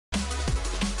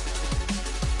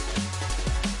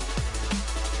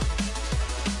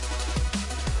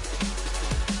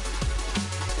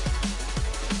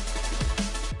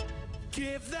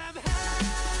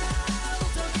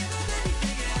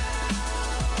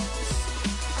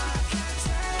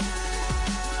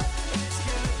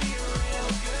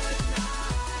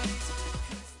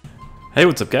Hey,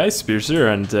 what's up guys, Speirs here,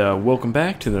 and welcome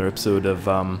back to another episode of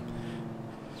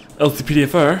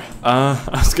LCPDFR. I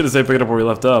was gonna say pick it up where we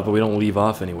left off, but we don't leave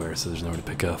off anywhere, so there's nowhere to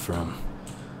pick up from.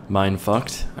 Mind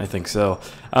fucked? I think so.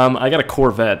 I got a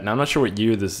Corvette. Now I'm not sure what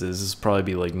year this is. This is probably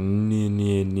be like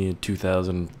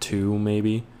 2002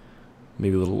 maybe.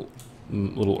 Maybe a little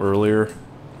earlier.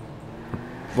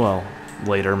 Well,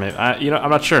 later maybe. I'm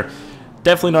not sure.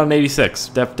 Definitely not an 86.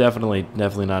 Definitely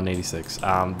not an 86.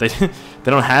 They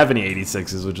don't have any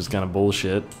 86s, which is kind of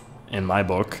bullshit in my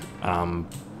book.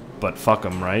 But fuck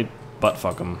them, right? But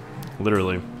fuck them,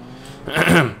 literally.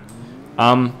 But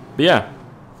yeah,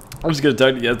 I'm just gonna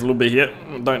talk to you guys a little bit here.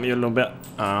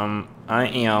 I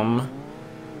am.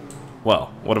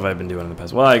 Well, what have I been doing in the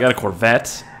past? Well, I got a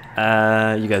Corvette.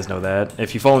 You guys know that.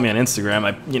 If you follow me on Instagram,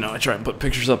 I try and put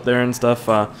pictures up there and stuff.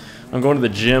 I'm going to the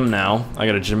gym now. I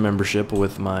got a gym membership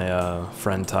with my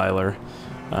friend Tyler.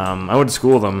 I went to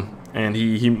school with him, and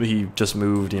he just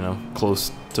moved,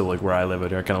 close to like where I live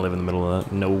out here. I kind of live in the middle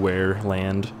of nowhere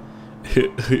land.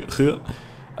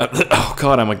 Oh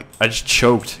God, I just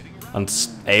choked on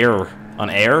air. I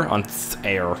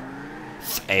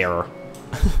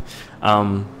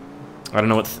don't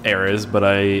know what air is, but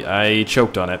I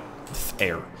choked on it.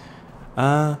 Air.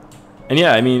 And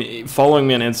yeah, I mean, following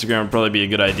me on Instagram would probably be a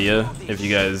good idea if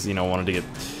you guys, wanted to get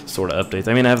sort of updates.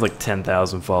 I mean, I have like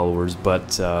 10,000 followers,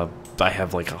 but I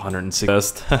have like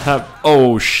 160.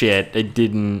 Oh shit, I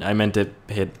didn't. I meant to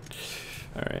hit.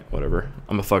 All right, whatever.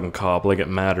 I'm a fucking cop. Like it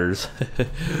matters.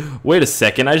 Wait a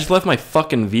second. I just left my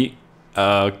fucking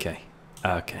Okay,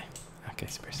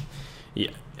 Speirs.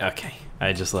 Yeah. Okay.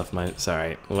 I just left my.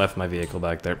 Sorry, left my vehicle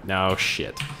back there. No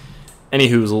shit. Any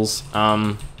hoozles.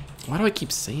 Why do I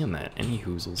keep saying that? Any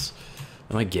hoozles.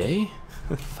 Am I gay?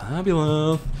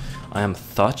 Fabulous. I am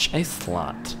such a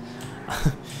slut.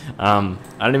 I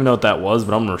don't even know what that was,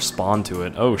 but I'm gonna respond to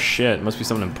it. Oh shit, it must be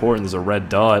something important. There's a red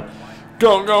dot.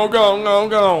 Go, go, go, go,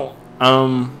 go.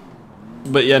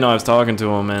 But yeah, no, I was talking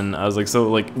to him, and I was like, so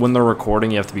like when they're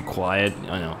recording, you have to be quiet.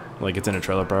 I know, like it's in a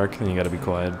trailer park, and you gotta be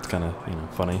quiet. It's kind of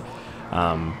funny.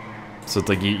 So it's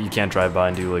like you can't drive by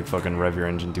and do like fucking rev your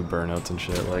engine, do burnouts and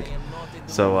shit. Like,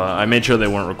 so I made sure they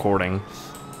weren't recording.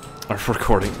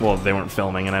 Well, they weren't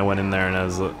filming, and I went in there and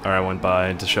I went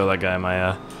by to show that guy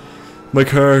my my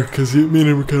car, cause me and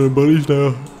him are kind of buddies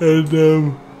now,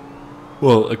 and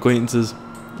well, acquaintances.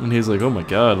 And he's like, oh my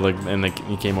God, like, and like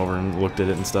he came over and looked at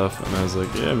it and stuff, and I was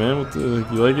like, yeah, man,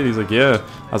 you like it? He's like, yeah.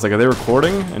 I was like, are they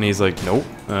recording? And he's like, nope.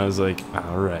 And I was like,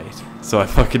 all right. So I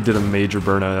fucking did a major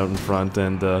burnout out in front,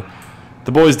 and the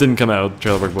boys didn't come out.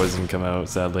 Trailer Park Boys didn't come out,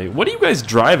 sadly. What are you guys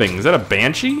driving? Is that a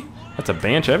Banshee? That's a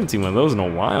Banshee. I haven't seen one of those in a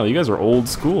while. You guys are old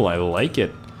school. I like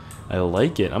it. I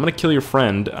like it. I'm gonna kill your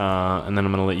friend, and then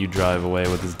I'm gonna let you drive away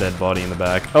with his dead body in the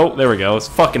back. Oh, there we go. His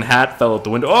fucking hat fell out the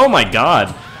window. Oh my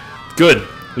God. Good.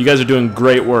 You guys are doing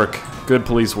great work. Good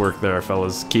police work there,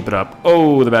 fellas. Keep it up.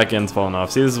 Oh, the back end's falling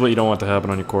off. See, this is what you don't want to happen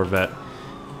on your Corvette.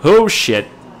 Oh, shit.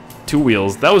 2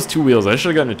 wheels. That was 2 wheels. I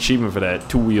should have gotten an achievement for that.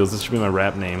 2 wheels. This should be my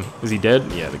rap name. Is he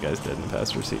dead? Yeah, the guy's dead in the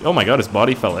passenger seat. Oh my God, his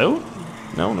body fell out?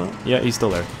 No. Yeah, he's still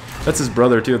there. That's his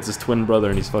brother, too. It's his twin brother,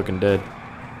 and he's fucking dead.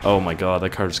 Oh my God,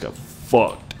 that car just got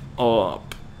fucked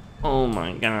up. Oh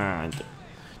my God.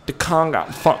 The car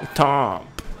got fucked up.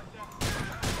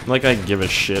 Like I give a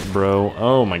shit, bro.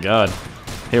 Oh my God.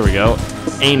 Here we go.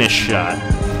 Anus shot.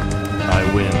 I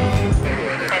win.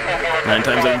 9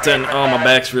 times out of 10. Oh, my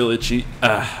back's real itchy.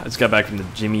 I just got back from the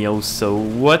gymio, so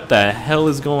what the hell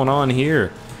is going on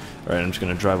here? Alright, I'm just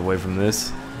gonna drive away from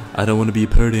this. I don't want to be a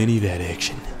part of any of that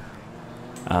action.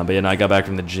 But yeah, no, I got back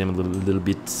from the gym a little bit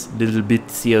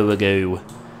ago.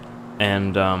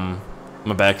 And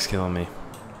my back's killing me.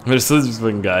 There's these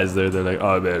fucking guys there, they're like,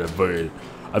 oh man,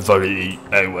 I fucking eat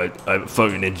egg white. I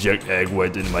fucking inject egg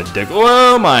white into my dick.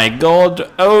 Oh my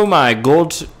God. Oh my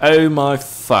God. Oh my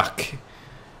fuck.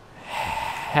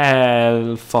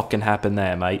 Hell fucking happened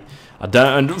there, mate. I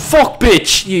don't. Fuck,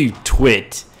 bitch. You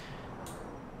twit.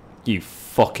 You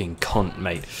fucking cunt,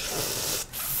 mate.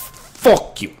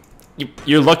 Fuck you.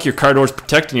 You're lucky your car door's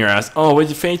protecting your ass. Oh, where's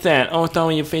your face at? Oh, I thought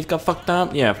your face got fucked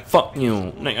up? Yeah, fuck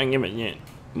you. I give it, yeah.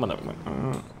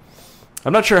 Motherfucker.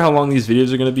 I'm not sure how long these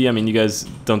videos are going to be. I mean, you guys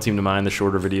don't seem to mind the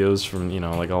shorter videos from,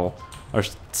 like I'll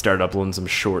start uploading some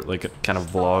short, like, kind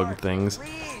of vlog things.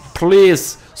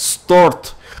 Please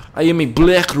start. I am a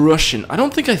black Russian. I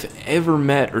don't think I've ever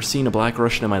met or seen a black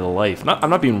Russian in my life.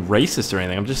 I'm not being racist or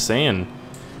anything. I'm just saying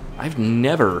I've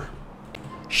never.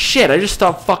 Shit, I just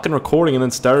stopped fucking recording and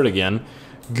then started again.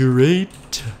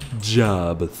 Great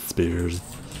job, Speirs.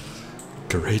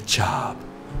 Great job.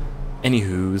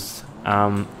 Anywho's.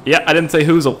 Yeah, I didn't say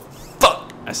who's a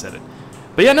fuck. I said it.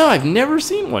 But yeah, no, I've never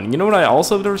seen one. You know what? I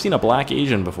also have never seen a black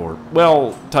Asian before.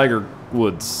 Well, Tiger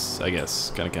Woods, I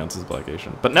guess, kind of counts as black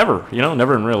Asian. But never, you know,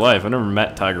 never in real life. I've never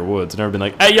met Tiger Woods. I've never been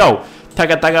like, hey, yo,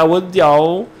 Tiger Woods,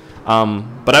 yo.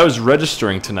 But I was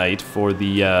registering tonight for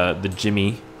the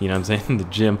Jimmy, you know what I'm saying? The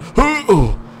gym.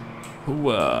 I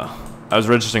was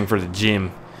registering for the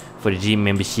gym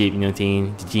membership, you know what I'm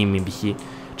saying? The gym membership.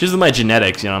 Just with my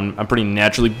genetics, you know, I'm pretty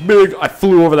naturally big. I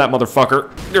flew over that motherfucker.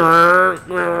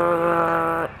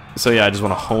 So yeah, I just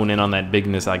want to hone in on that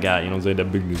bigness I got, you know what I'm saying?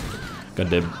 That bigness. Got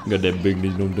that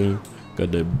bigness, you know what I'm saying?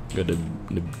 Got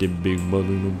that big mother,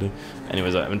 you know what I'm saying?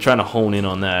 Anyways, I've been trying to hone in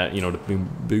on that, you know, the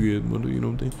big mother, you know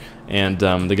what I'm saying?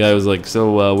 And the guy was like,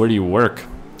 so where do you work?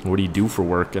 What do you do for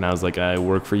work? And I was like, I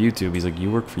work for YouTube. He's like, you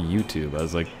work for YouTube? I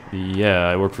was like, yeah,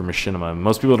 I work for Machinima.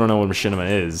 Most people don't know what Machinima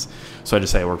is, so I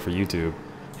just say I work for YouTube.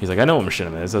 He's like, I know what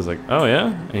Machinima is. I was like, oh yeah?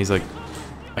 And he's like,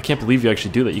 I can't believe you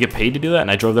actually do that. You get paid to do that?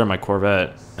 And I drove there in my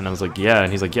Corvette. And I was like, yeah.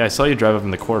 And he's like, yeah, I saw you drive up in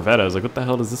the Corvette. I was like, what the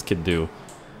hell does this kid do?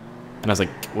 And I was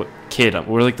like, what kid?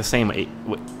 We're like the same age.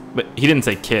 But he didn't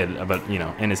say kid, but, you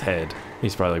know, in his head.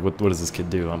 He's probably like, what does this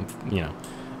kid do? You know,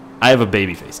 I have a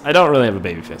baby face. I don't really have a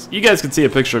baby face. You guys can see a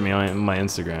picture of me on my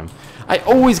Instagram. I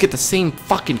always get the same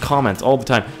fucking comments all the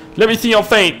time. Let me see your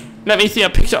face. Let me see a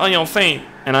picture on your face.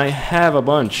 And I have a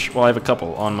bunch. Well, I have a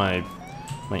couple on my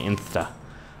Insta.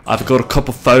 I've got a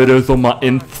couple photos on my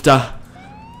Insta.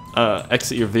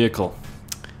 Exit your vehicle.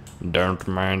 Don't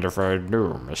mind if I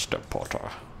do, Mr. Potter.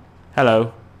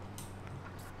 Hello.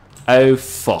 Oh,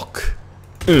 fuck.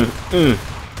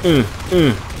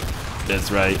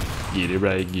 That's right. Get it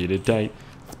right, get it tight.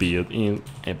 Built in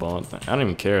a bond. I don't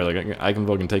even care. Like, I can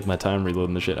fucking take my time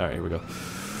reloading the shit. Alright, here we go.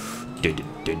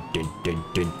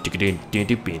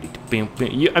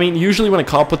 I mean, usually when a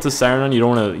cop puts a siren on, you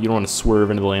don't want to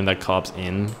swerve into the lane that cop's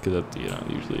in, because that's, you know,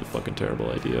 usually a fucking terrible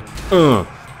idea.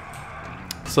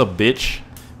 What's up, bitch?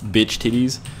 Bitch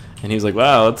titties. And he was like,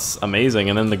 wow, that's amazing.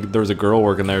 And then there was a girl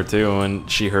working there too, and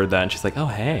she heard that, and she's like, oh,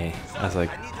 hey. I was like,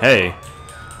 hey.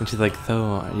 And she's like, so,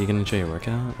 are you gonna enjoy your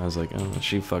workout? I was like, oh,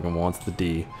 she fucking wants the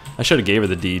D. I should have gave her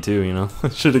the D too, you know? I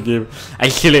should have gave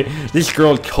her. This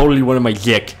girl totally wanted my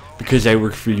dick because I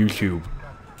work for YouTube.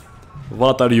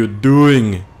 What are you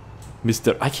doing,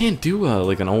 Mr. I can't do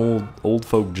like an old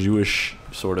folk Jewish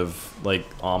sort of like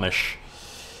Amish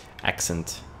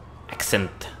accent.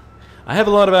 I have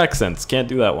a lot of accents. Can't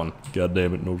do that one. God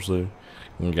damn it, no sir.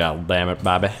 God damn it,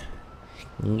 Bobby.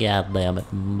 God damn it,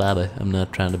 Bobby. I'm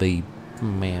not trying to be.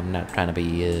 Man, I'm not trying to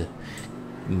be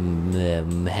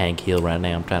Hank Hill right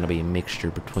now. I'm trying to be a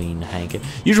mixture between Hank and...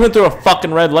 You just went through a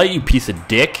fucking red light, you piece of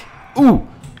dick. Ooh,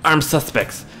 armed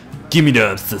suspects. Give me the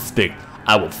armed suspect.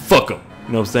 I will fuck him.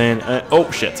 You know what I'm saying? Oh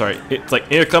shit, sorry. It's like,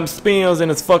 here comes Speirs in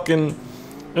his fucking...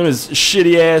 in his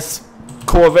shitty ass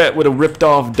Corvette with a ripped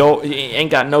off door. He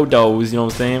ain't got no doors, you know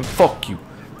what I'm saying? Fuck you.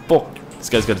 Fuck. This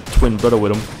guy's got a twin brother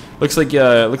with him. Looks like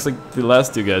the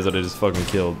last two guys that I just fucking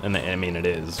killed, and I mean it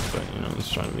is, but you know, he's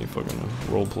trying to be fucking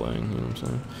role playing. You know what I'm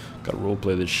saying? Gotta role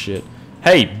play this shit.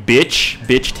 Hey, bitch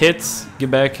tits, get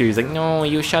back here. He's like, no,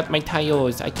 you shot my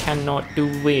tires. I cannot do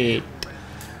it.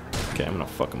 Okay, I'm gonna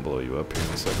fucking blow you up here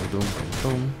in a second. Boom,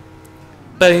 boom,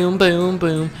 boom, boom, boom,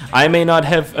 boom. I may not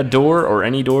have a door or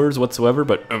any doors whatsoever,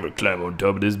 but I'm gonna climb on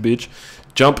top of this bitch.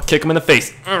 Jump, kick him in the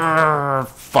face.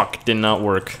 Fuck, did not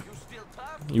work.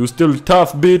 You still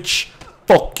tough, bitch.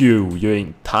 Fuck you. You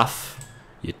ain't tough.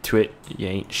 You twit. You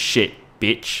ain't shit,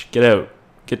 bitch. Get out.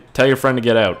 Tell your friend to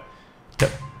get out.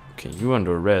 Okay, you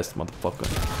under arrest, motherfucker.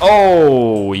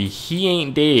 Oh, he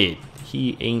ain't dead.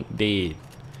 He ain't dead.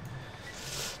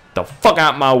 The fuck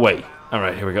out my way.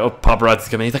 Alright, here we go. Oh, paparazzi's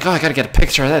coming. He's like, oh, I gotta get a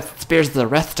picture of that. Speirs is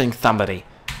arresting somebody.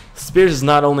 Speirs is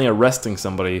not only arresting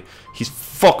somebody, he's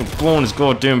fucking blowing his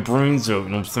goddamn brains out, you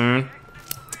know what I'm saying?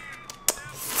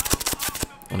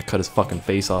 I'm gonna cut his fucking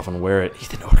face off and wear it.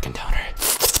 He's an organ donor.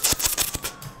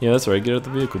 Yeah, that's right. Get out the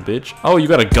vehicle, bitch. Oh, you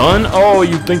got a gun? Oh,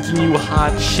 you thinking you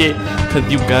hot shit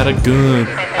because you got a gun.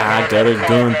 I got a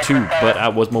gun too, but I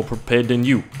was more prepared than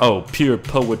you. Oh, pure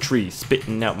poetry.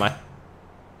 Spitting out my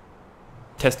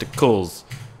testicles.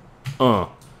 Yeah,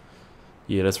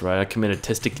 that's right. I committed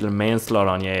testicular manslaughter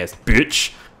on your ass,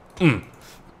 bitch.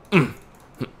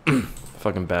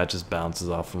 Fucking bat just bounces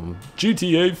off him.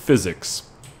 GTA physics.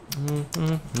 I'm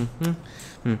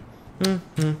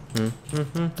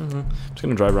just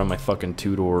gonna drive around my fucking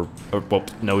two-door, well,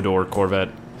 no-door Corvette.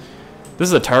 This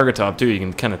is a target top too, you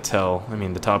can kind of tell. I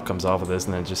mean, the top comes off of this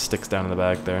and then it just sticks down in the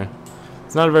back there.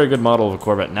 It's not a very good model of a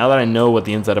Corvette. Now that I know what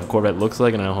the inside of a Corvette looks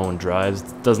like and I know how one drives,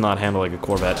 it does not handle like a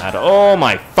Corvette at all. Oh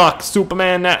my fuck,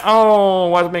 Superman! Oh,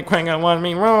 why did me crank out? Why did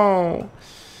me roll?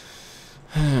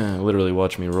 Literally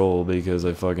watch me roll because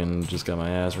I fucking just got my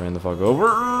ass ran the fuck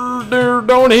over. Dude,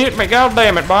 don't hit me. God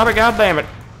damn it, Bobby. God damn it.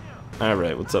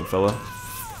 Alright, what's up, fella?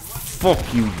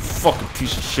 Fuck you, you fucking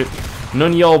piece of shit.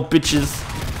 None of y'all bitches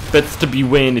bets to be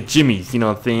weighing the Jimmys, you know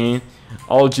what I'm saying?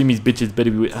 All Jimmy's bitches better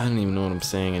be. I don't even know what I'm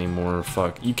saying anymore.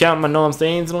 Fuck. You count my know what I'm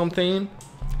saying? You know what I'm saying?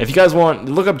 If you guys want,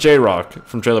 look up J-Rock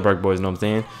from Trailer Park Boys, know what I'm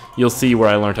saying? You'll see where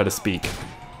I learned how to speak.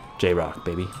 J-Rock,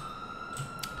 baby.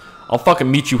 I'll fucking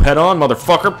meet you head on,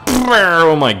 motherfucker.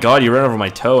 Oh my god, you ran over my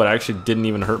toe. It actually didn't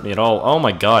even hurt me at all. Oh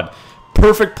my god.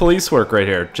 Perfect police work right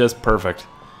here. Just perfect.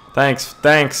 Thanks.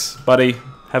 Thanks, buddy.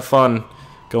 Have fun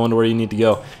going to where you need to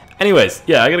go. Anyways,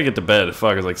 yeah, I gotta get to bed.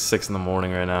 Fuck, it's like 6 in the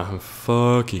morning right now. I'm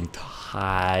fucking tired.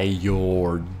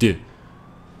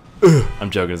 I'm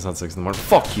joking, it's not 6 in the morning.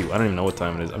 Fuck you, I don't even know what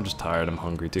time it is. I'm just tired, I'm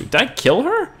hungry too. Did I kill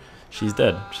her? She's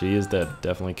dead. She is dead.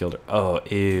 Definitely killed her. Oh,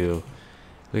 ew.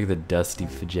 Look at the dusty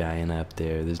vagina up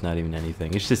there. There's not even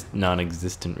anything. It's just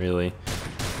non-existent, really.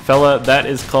 Fella, that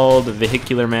is called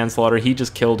vehicular manslaughter. He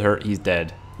just killed her. He's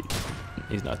dead.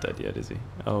 He's not dead yet, is he?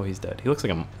 Oh, he's dead. He looks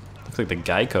like the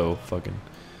Geico fucking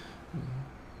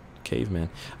caveman.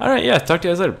 Alright, yeah, talk to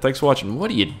you guys later. Thanks for watching.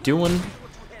 What are you doing?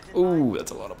 Ooh,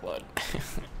 that's a lot of blood.